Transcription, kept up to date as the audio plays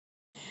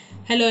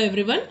Hello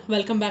everyone,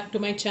 welcome back to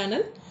my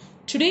channel.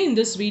 Today in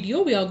this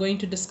video we are going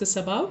to discuss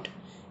about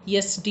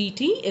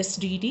SDT,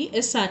 SDD,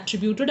 S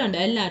attributed and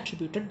L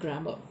attributed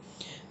grammar.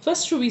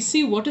 First we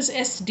see what is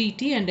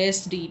SDT and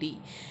SDD.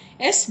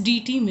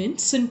 SDT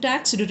means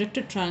syntax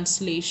directed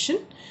translation.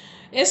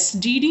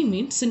 SDD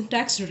means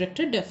syntax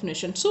directed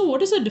definition. So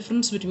what is the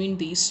difference between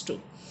these two?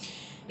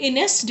 In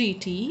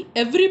SDT,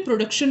 every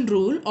production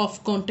rule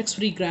of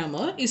context-free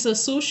grammar is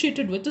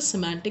associated with a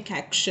semantic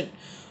action,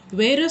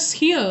 whereas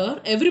here,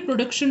 every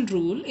production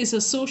rule is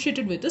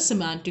associated with a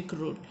semantic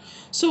rule.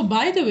 So,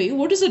 by the way,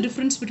 what is the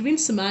difference between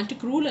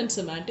semantic rule and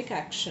semantic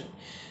action?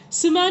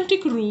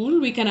 Semantic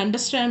rule we can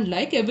understand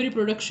like every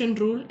production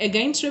rule,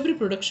 against every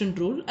production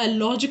rule, a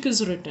logic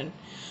is written.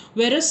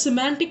 Whereas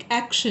semantic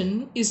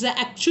action is the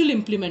actual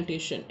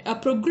implementation. A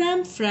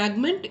program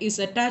fragment is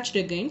attached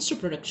against a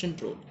production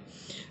rule.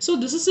 So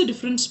this is the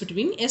difference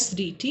between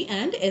SDT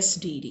and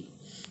SDD.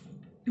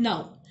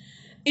 Now,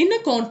 in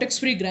a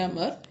context-free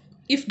grammar,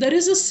 if there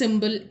is a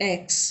symbol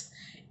X,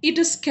 it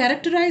is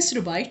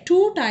characterized by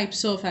two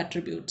types of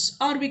attributes,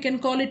 or we can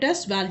call it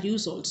as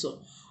values also.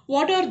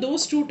 What are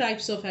those two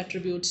types of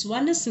attributes?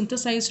 One is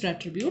synthesized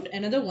attribute,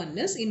 another one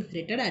is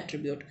inherited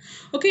attribute.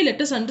 Okay,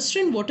 let us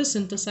understand what is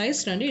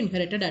synthesized and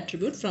inherited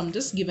attribute from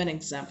this given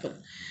example.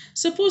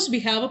 Suppose we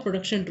have a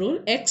production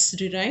rule X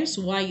derives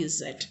Y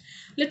Z.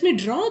 Let me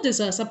draw this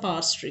as a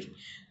parse tree.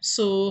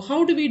 So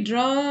how do we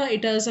draw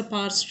it as a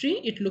parse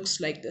tree? It looks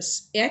like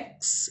this.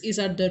 X is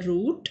at the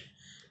root.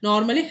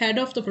 Normally head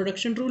of the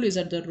production rule is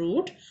at the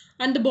root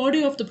and the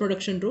body of the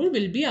production rule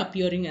will be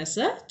appearing as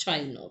a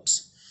child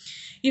nodes.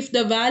 If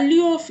the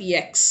value of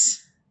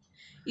X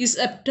is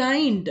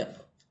obtained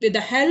with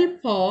the help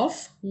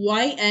of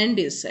Y and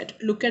Z,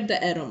 look at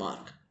the arrow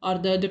mark or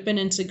the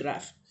dependency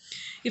graph.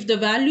 If the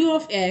value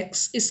of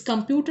X is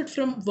computed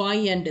from Y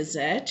and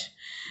Z,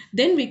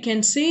 then we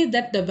can say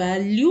that the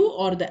value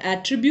or the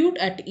attribute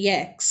at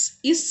X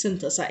is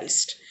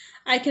synthesized.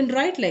 I can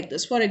write like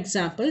this. For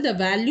example, the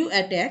value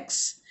at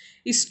X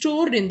is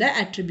stored in the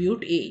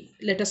attribute A.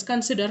 Let us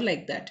consider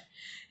like that.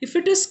 If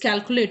it is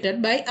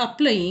calculated by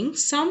applying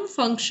some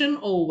function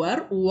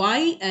over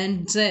Y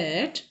and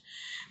Z,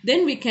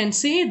 then we can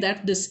say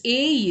that this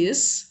A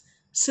is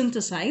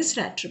synthesized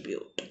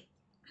attribute.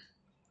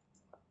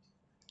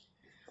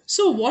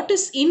 So what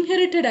is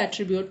inherited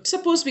attribute?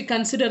 Suppose we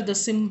consider the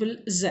symbol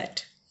Z.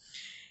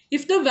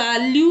 If the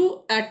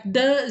value at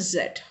the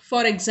Z,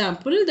 for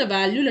example, the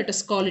value let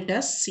us call it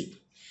as C.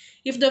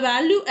 If the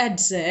value at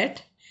Z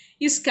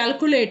is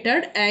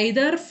calculated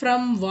either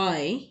from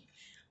Y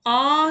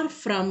or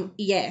from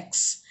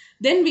X,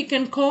 then we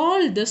can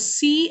call the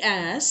C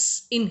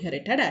as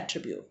inherited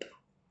attribute.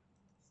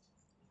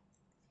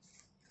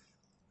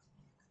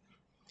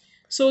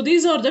 So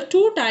these are the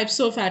two types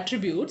of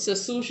attributes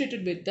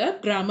associated with the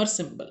grammar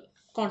symbol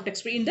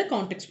in the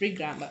context-free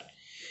grammar.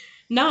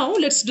 Now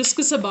let's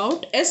discuss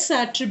about S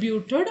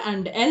attributed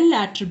and L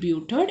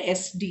attributed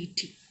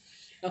SDT.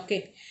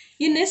 Okay,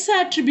 in S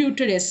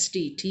attributed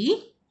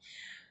SDT,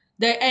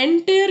 the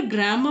entire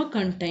grammar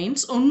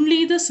contains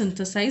only the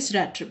synthesized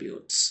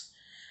attributes.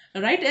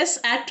 Right, S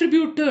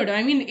attributed,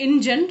 I mean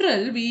in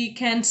general we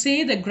can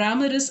say the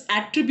grammar is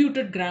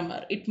attributed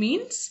grammar. It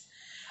means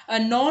a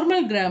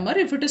normal grammar,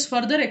 if it is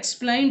further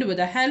explained with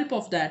the help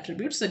of the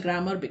attributes, the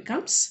grammar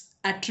becomes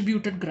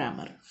attributed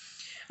grammar.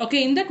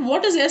 Okay, in that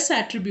what is S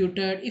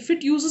attributed? If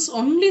it uses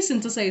only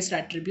synthesized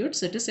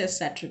attributes, it is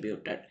S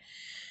attributed.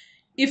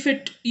 If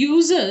it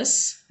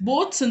uses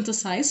both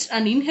synthesized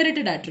and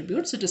inherited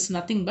attributes, it is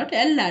nothing but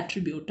L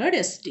attributed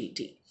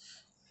SDT.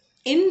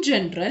 In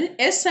general,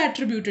 S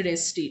attributed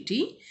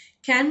SDT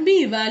can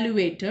be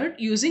evaluated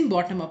using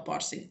bottom-up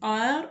parsing,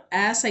 or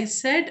as I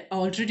said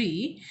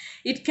already,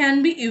 it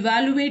can be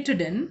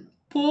evaluated in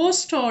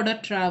post-order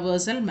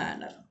traversal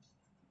manner.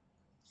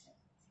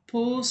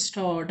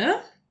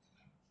 Post-order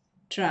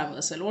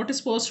traversal. What is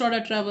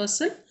post-order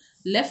traversal?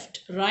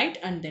 Left, right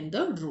and then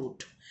the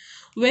root.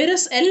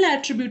 Whereas L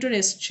attributed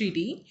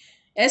SDT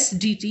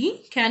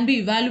can be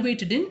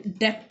evaluated in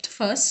depth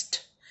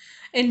first.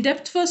 In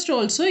depth first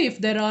also, if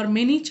there are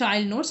many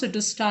child nodes, it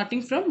is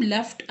starting from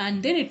left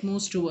and then it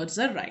moves towards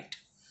the right.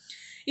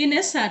 In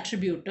S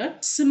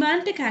attributed,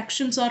 semantic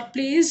actions are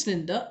placed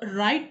in the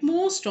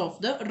rightmost of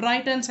the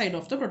right hand side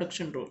of the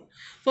production rule.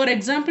 For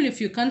example,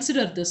 if you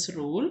consider this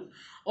rule,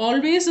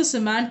 always the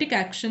semantic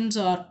actions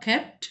are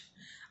kept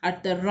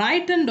at the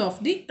right end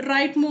of the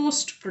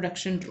rightmost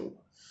production rule.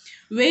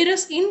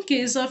 Whereas in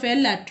case of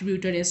L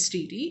attributed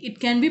SDT, it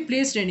can be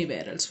placed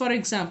anywhere else. For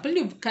example,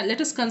 let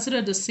us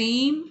consider the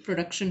same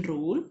production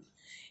rule.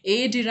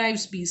 A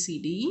derives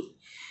BCD.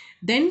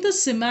 Then the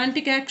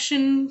semantic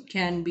action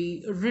can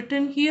be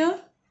written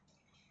here.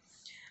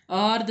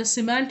 Or the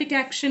semantic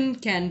action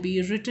can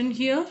be written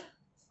here.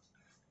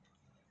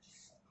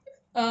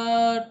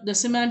 The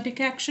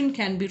semantic action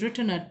can be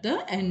written at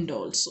the end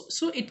also.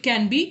 So it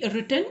can be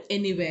written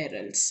anywhere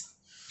else.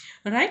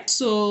 Right,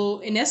 so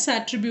in S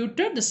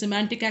attributed, the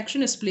semantic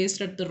action is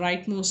placed at the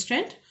rightmost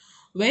end,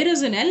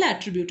 whereas in L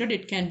attributed,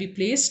 it can be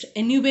placed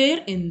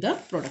anywhere in the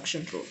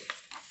production rule.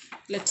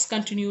 let's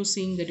continue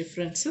seeing the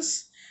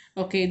differences.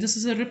 Okay, this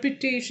is a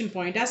repetition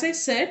point. As I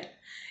said,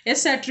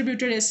 S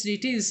attributed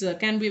SDT is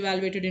can be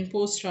evaluated in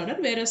post order,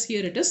 whereas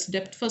here it is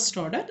depth first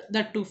order,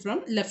 that too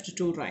from left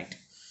to right.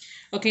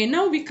 Okay,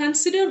 now we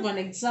consider one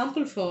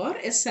example for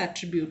S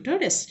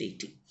attributed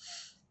SDT.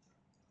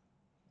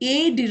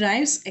 A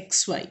derives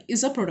XY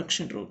is a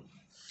production rule.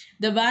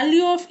 The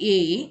value of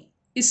A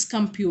is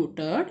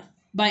computed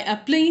by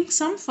applying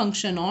some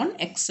function on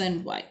X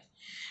and Y.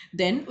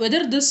 Then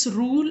whether this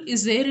rule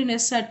is there in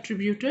S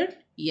attributed?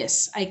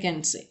 Yes, I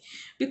can say.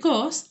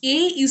 Because A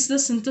is the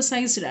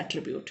synthesized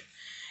attribute.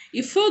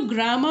 If a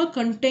grammar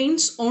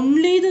contains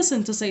only the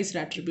synthesized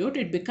attribute,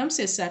 it becomes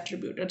S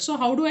attributed. So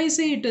how do I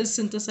say it is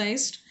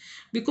synthesized?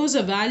 Because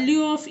the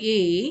value of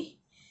A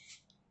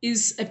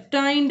is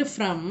obtained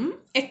from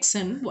X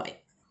and Y,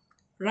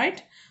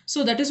 right?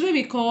 So that is why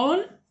we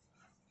call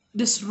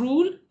this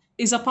rule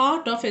is a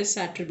part of S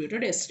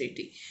attributed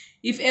SDT.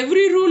 If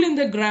every rule in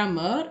the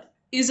grammar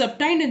is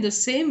obtained in the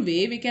same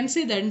way, we can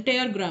say the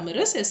entire grammar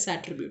is S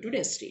attributed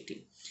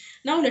SDT.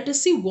 Now let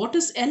us see what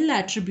is L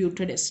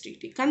attributed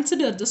SDT.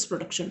 Consider this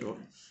production rule.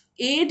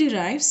 A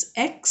derives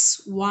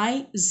X,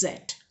 Y, Z.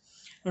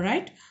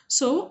 Right?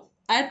 So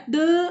at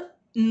the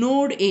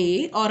node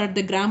A or at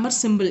the grammar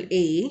symbol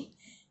A,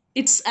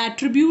 its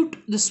attribute,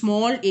 the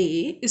small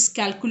a, is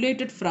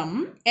calculated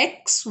from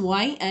X,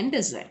 Y, and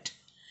Z.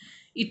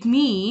 It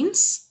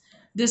means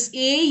this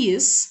A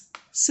is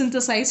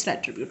synthesized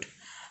attribute.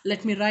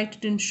 Let me write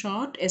it in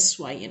short,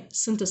 SYN,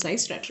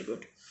 synthesized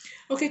attribute.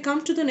 Okay,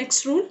 come to the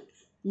next rule.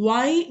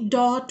 Y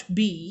dot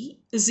B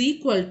is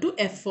equal to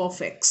F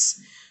of X.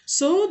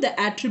 So the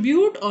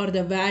attribute or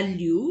the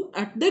value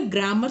at the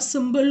grammar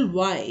symbol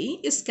Y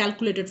is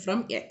calculated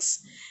from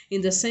X.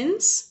 In the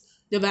sense,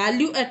 the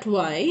value at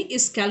Y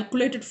is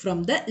calculated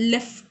from the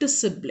left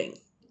sibling.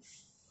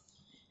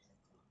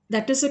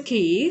 That is a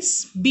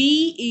case,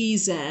 B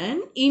is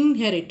an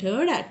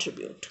inherited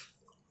attribute.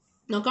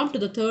 Now come to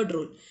the third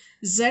rule,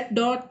 Z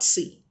dot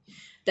C.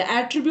 The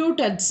attribute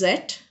at Z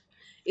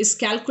is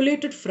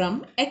calculated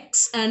from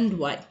X and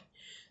Y.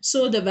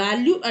 So the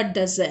value at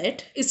the Z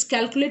is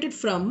calculated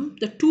from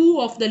the two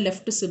of the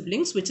left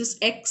siblings, which is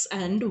X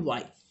and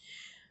Y.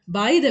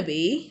 By the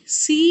way,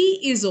 C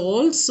is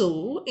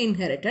also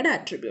inherited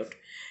attribute.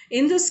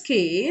 In this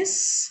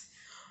case,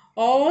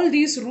 all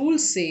these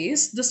rules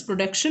says this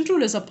production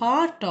rule is a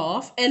part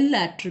of L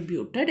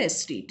attributed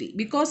SDT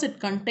because it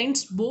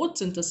contains both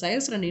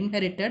synthesized and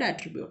inherited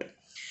attribute.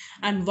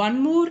 And one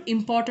more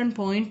important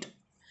point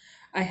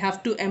I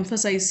have to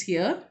emphasize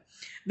here.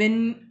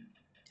 When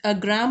a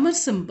grammar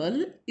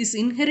symbol is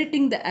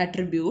inheriting the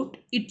attribute,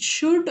 it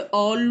should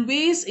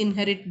always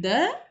inherit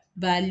the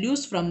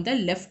values from the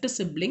left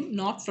sibling,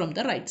 not from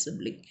the right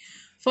sibling.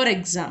 For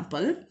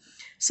example,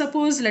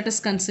 suppose let us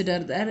consider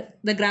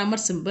the grammar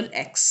symbol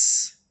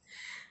X.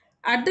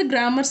 At the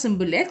grammar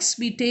symbol X,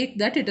 we take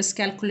that it is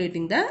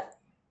calculating the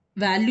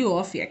value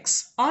of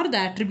X or the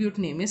attribute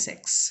name is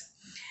X.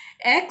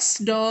 X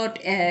dot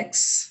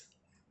X,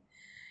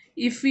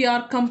 if we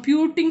are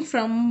computing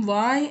from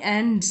Y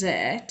and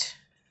Z,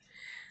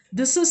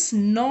 this is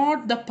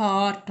not the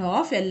part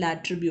of L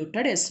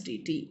attributed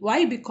SDT.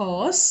 Why?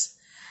 Because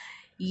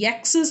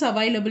X is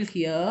available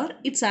here.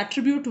 Its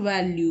attribute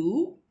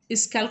value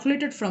is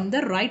calculated from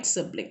the right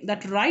sibling.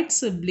 That right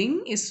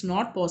sibling is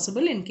not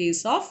possible in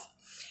case of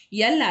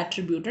L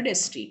attributed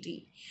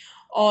SDT.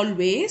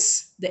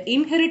 Always the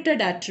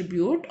inherited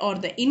attribute or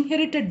the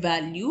inherited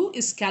value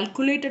is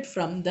calculated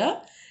from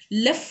the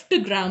left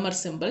grammar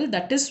symbol.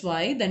 That is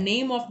why the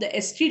name of the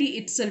STD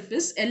itself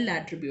is L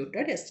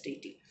attributed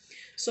SDT.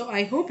 So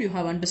I hope you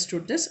have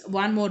understood this.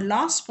 One more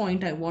last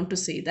point I want to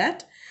say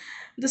that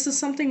this is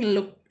something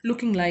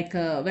looking like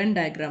a Venn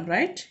diagram,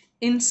 right?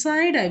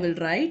 Inside I will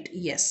write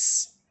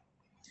yes.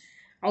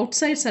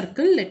 Outside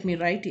circle, let me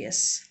write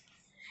yes.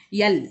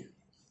 L.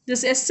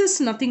 This S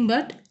is nothing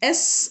but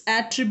S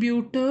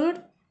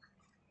attributed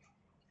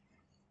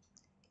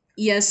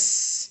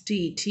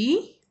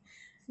SDT.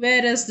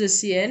 Whereas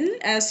this L,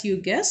 as you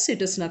guess,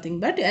 it is nothing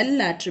but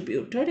L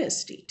attributed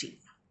SDT.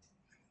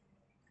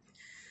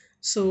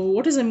 So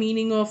what is the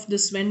meaning of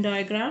this Venn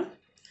diagram?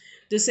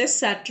 This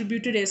S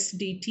attributed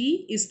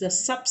SDT is the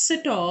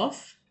subset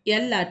of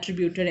L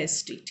attributed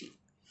SDT.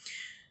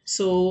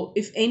 So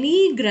if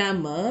any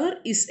grammar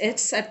is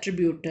S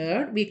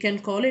attributed, we can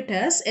call it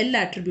as L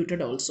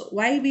attributed also.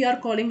 Why we are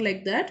calling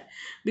like that?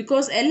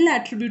 Because L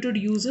attributed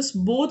uses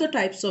both the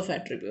types of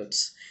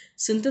attributes,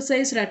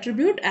 synthesized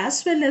attribute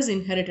as well as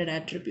inherited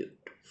attribute.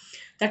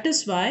 That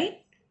is why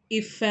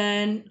if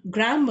an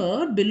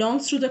grammar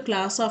belongs to the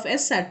class of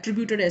S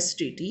attributed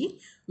SDT,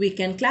 we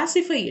can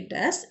classify it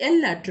as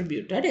L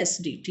attributed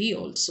SDT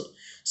also.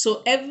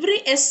 So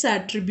every S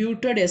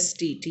attributed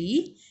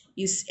SDT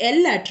is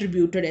L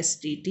attributed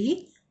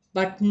SDT,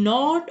 but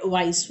not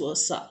vice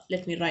versa.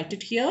 Let me write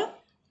it here.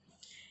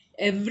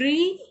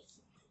 Every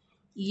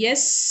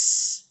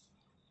S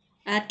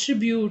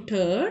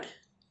attributed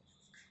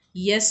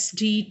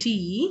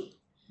SDT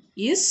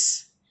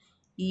is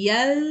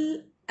L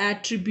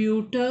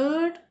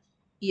attributed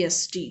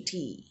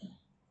SDT.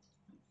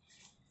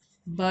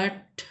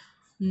 but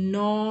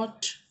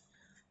not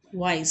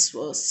vice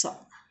versa.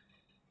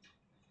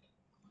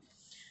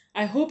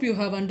 I hope you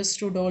have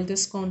understood all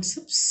these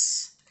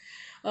concepts.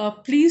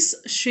 Please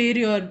share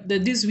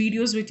these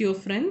videos with your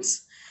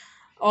friends.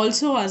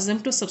 Also ask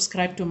them to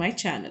subscribe to my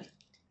channel.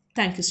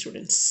 Thank you,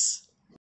 students.